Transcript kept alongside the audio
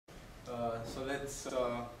So let's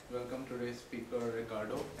welcome today's speaker,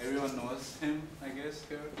 Ricardo. Everyone knows him, I guess,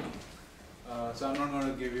 here. So I'm not going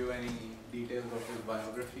to give you any details of his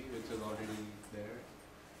biography, which is already there.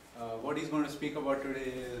 What he's going to speak about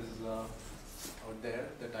today is out there,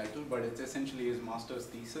 the title, but it's essentially his master's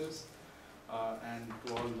thesis. And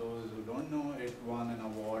to all those who don't know, it won an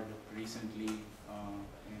award recently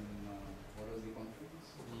in, what was the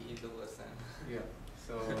conference? The IEEE. Yeah.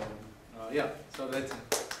 So, yeah, so let's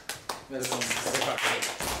welcome Ricardo.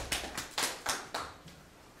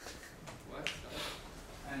 What?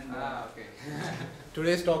 And Okay.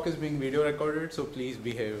 today's talk is being video recorded, so please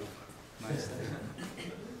behave nicely.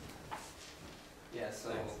 Yeah,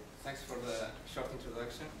 so thanks for the short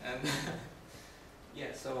introduction. And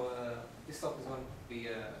yeah, so this talk is going to be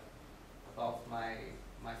about my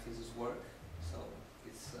thesis work. So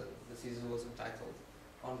it's the thesis was entitled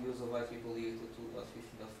 "On the Use of IEEE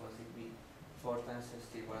 2.15.4 ZigBee for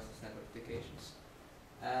time-sensitive wireless network applications."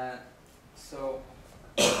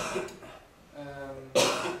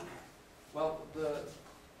 Well,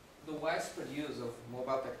 the widespread use of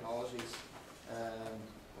mobile technologies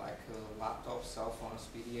like laptops, cell phones,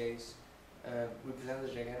 PDAs represent a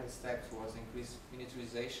gigantic step towards increased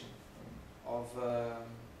miniaturization of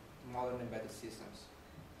modern embedded systems.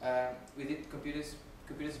 With it,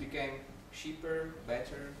 computers became cheaper,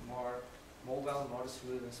 better, more mobile, more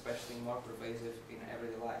distributed, and especially more pervasive in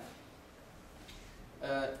everyday life.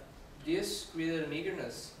 This created an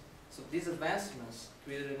eagerness, so these advancements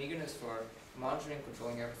created an eagerness for monitoring,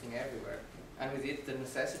 controlling everything everywhere, and with it the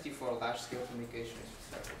necessity for large-scale communication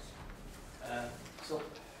infrastructures. So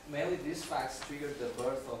mainly these facts triggered the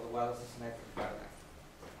birth of the wireless network paradigm.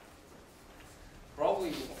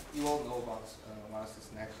 Probably you all know about wireless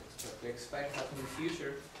networks, but we expect that in the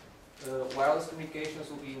future wireless communications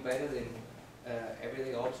will be embedded in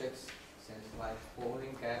everyday objects, things like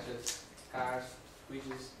clothing, gadgets, cars,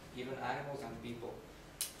 fridges, even animals and people.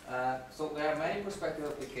 So there are many prospective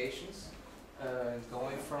applications,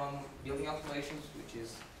 going from building automations, which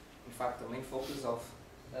is in fact the main focus of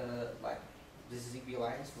like the ZigBee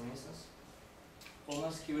Alliance, for instance.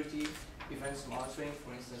 Homeland security, events monitoring,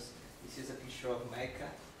 for instance. This is a picture of Mecca,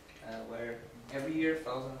 where every year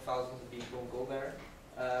thousands and thousands of people go there.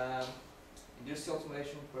 Industrial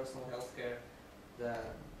automation, personal healthcare,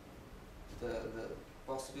 the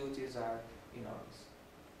possibilities are enormous.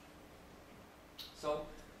 So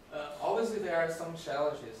obviously there are some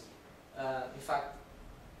challenges. In fact,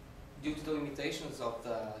 due to the limitations of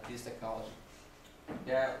this technology,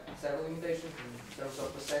 there are several limitations in terms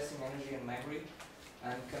of processing energy and memory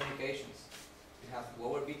and communications. We have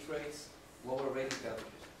lower bit rates, lower radio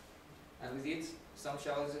coverage, and with it, some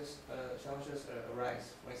challenges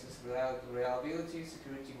arise. For instance, reliability,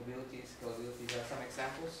 security, mobility, scalability. There are some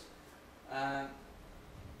examples.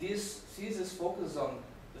 This thesis focuses on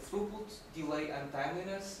the throughput, delay, and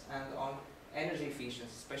timeliness, and on energy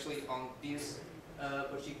efficiency, especially on these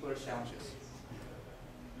particular challenges.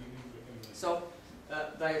 So,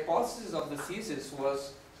 the hypothesis of the thesis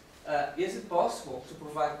was: is it possible to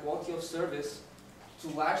provide quality of service to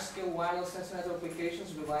large-scale wireless sensor network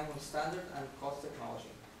applications relying on standard and cost technology,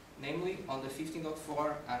 namely on the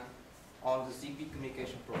 15.4 and on the ZigBee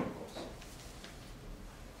communication protocols?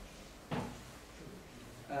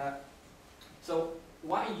 So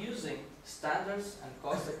why using standards and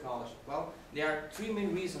cost technology? Well, there are three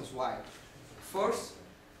main reasons why. First,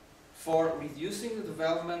 for reducing the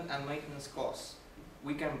development and maintenance costs.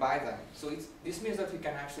 We can buy them. So this means that we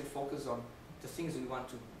can actually focus on the things we want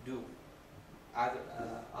to do,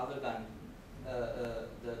 other than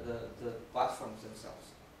the platforms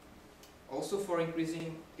themselves. Also for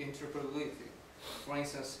increasing interoperability. For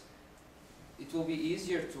instance, it will be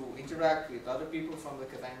easier to interact with other people from the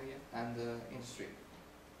academia and the industry.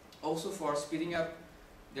 Also for speeding up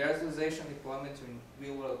the utilization deployment in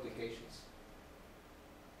real-world applications.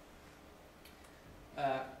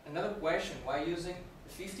 Another question, why using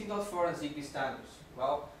 15.4 and ZigBee standards?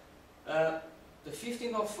 Well, the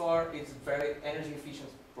 15.4 is a very energy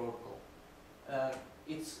efficient protocol.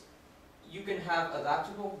 You can have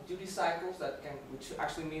adaptable duty cycles which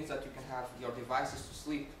actually means that you can have your devices to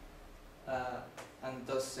sleep and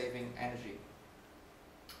thus saving energy.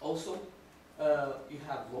 Also, you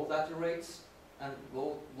have low data rates and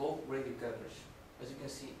low radio coverage, as you can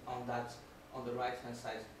see on the right hand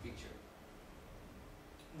side picture.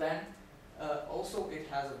 Then also it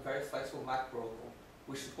has a very flexible MAC protocol,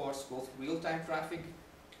 which supports both real-time traffic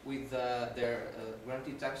with their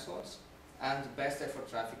guaranteed time slots and best effort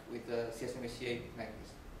traffic with the CSMA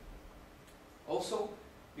mechanism. Also,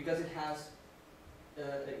 because it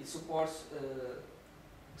supports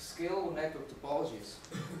scalable network topologies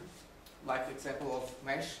like the example of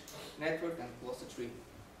mesh network and cluster tree.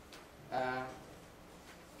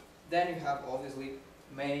 Then you have obviously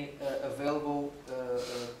many available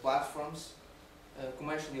platforms,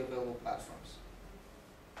 commercially available platforms.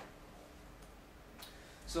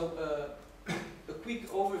 So a quick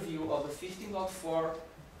overview of the 15.4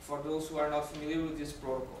 for those who are not familiar with this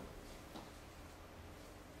protocol.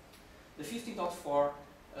 The 15.4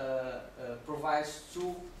 provides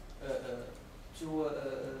two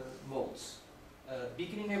modes,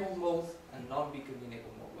 beacon enabled mode and non-beacon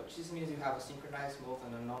enabled mode, which this means you have a synchronized mode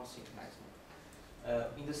and a non-synchronized mode.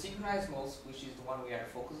 In the synchronized modes, which is the one we are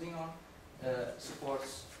focusing on,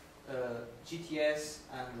 supports GTS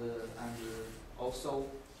and also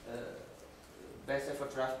best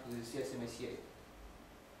effort traffic with the CSMACA.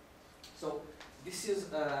 So this is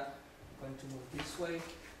going to move this way.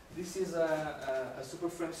 This is a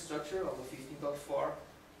superframe structure of the 15.4.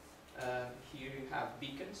 Here you have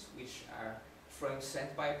beacons, which are frames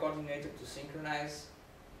sent by a coordinator to synchronize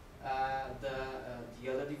the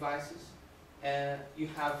other devices. You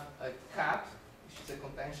have a cap, which is a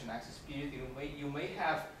contention access period. You may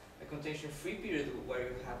have a contention-free period where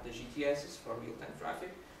you have the GTSs for real-time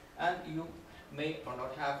traffic, and you may or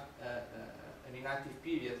not have an inactive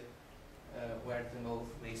period where the node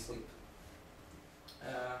may sleep.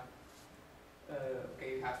 Okay,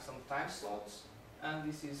 you have some time slots, and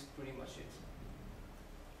this is pretty much it.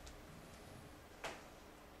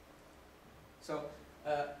 So,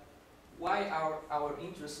 why our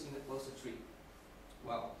interest in the cluster tree?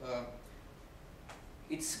 Well,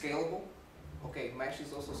 it's scalable. Okay, mesh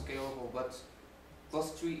is also scalable, but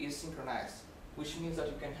cluster tree is synchronized, which means that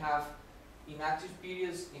you can have inactive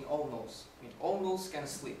periods in all nodes. I mean, all nodes can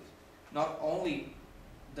sleep. Not only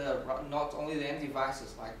the end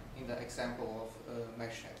devices, like in the example of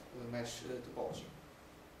mesh topology.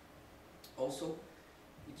 Also,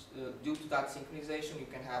 due to that synchronization, you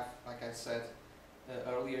can have, like I said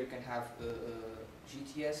earlier, you can have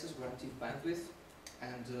GTSs, guaranteed bandwidth,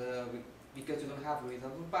 and because you don't have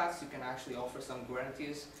redundant paths, you can actually offer some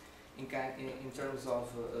guarantees in terms of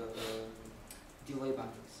delay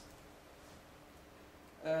bandwidth.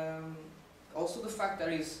 Also, the fact that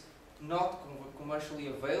it's not commercially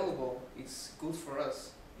available, it's good for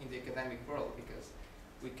us in the academic world because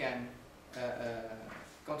we can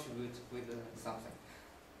contribute with something.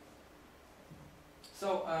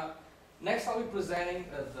 So next I'll be presenting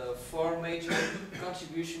the 4 major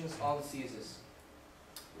contributions on the thesis.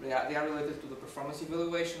 They are related to the performance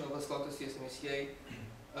evaluation of the slotted CSMACA,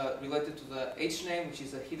 related to the HNAME, which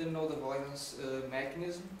is a hidden node avoidance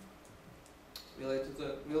mechanism, related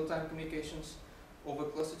to real-time communications over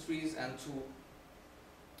cluster trees, and to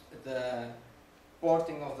the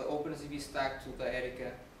porting of the OpenZigBee stack to the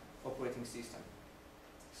Erica operating system.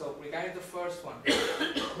 So regarding the first one,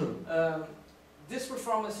 this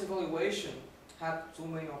performance evaluation had 2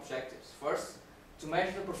 main objectives. First, to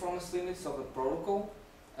measure the performance limits of the protocol,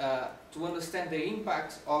 to understand the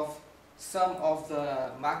impact of some of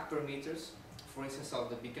the MAC parameters, for instance of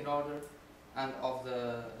the beacon order and of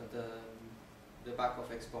the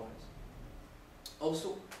backoff exponents.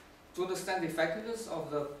 Also, to understand the effectiveness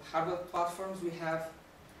of the hardware platforms we have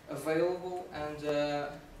available, and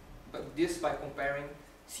but this by comparing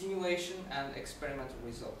simulation and experimental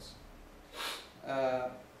results.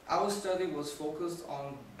 Our study was focused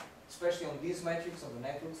on, especially on these metrics, on the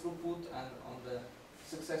network throughput and on the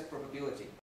success probability.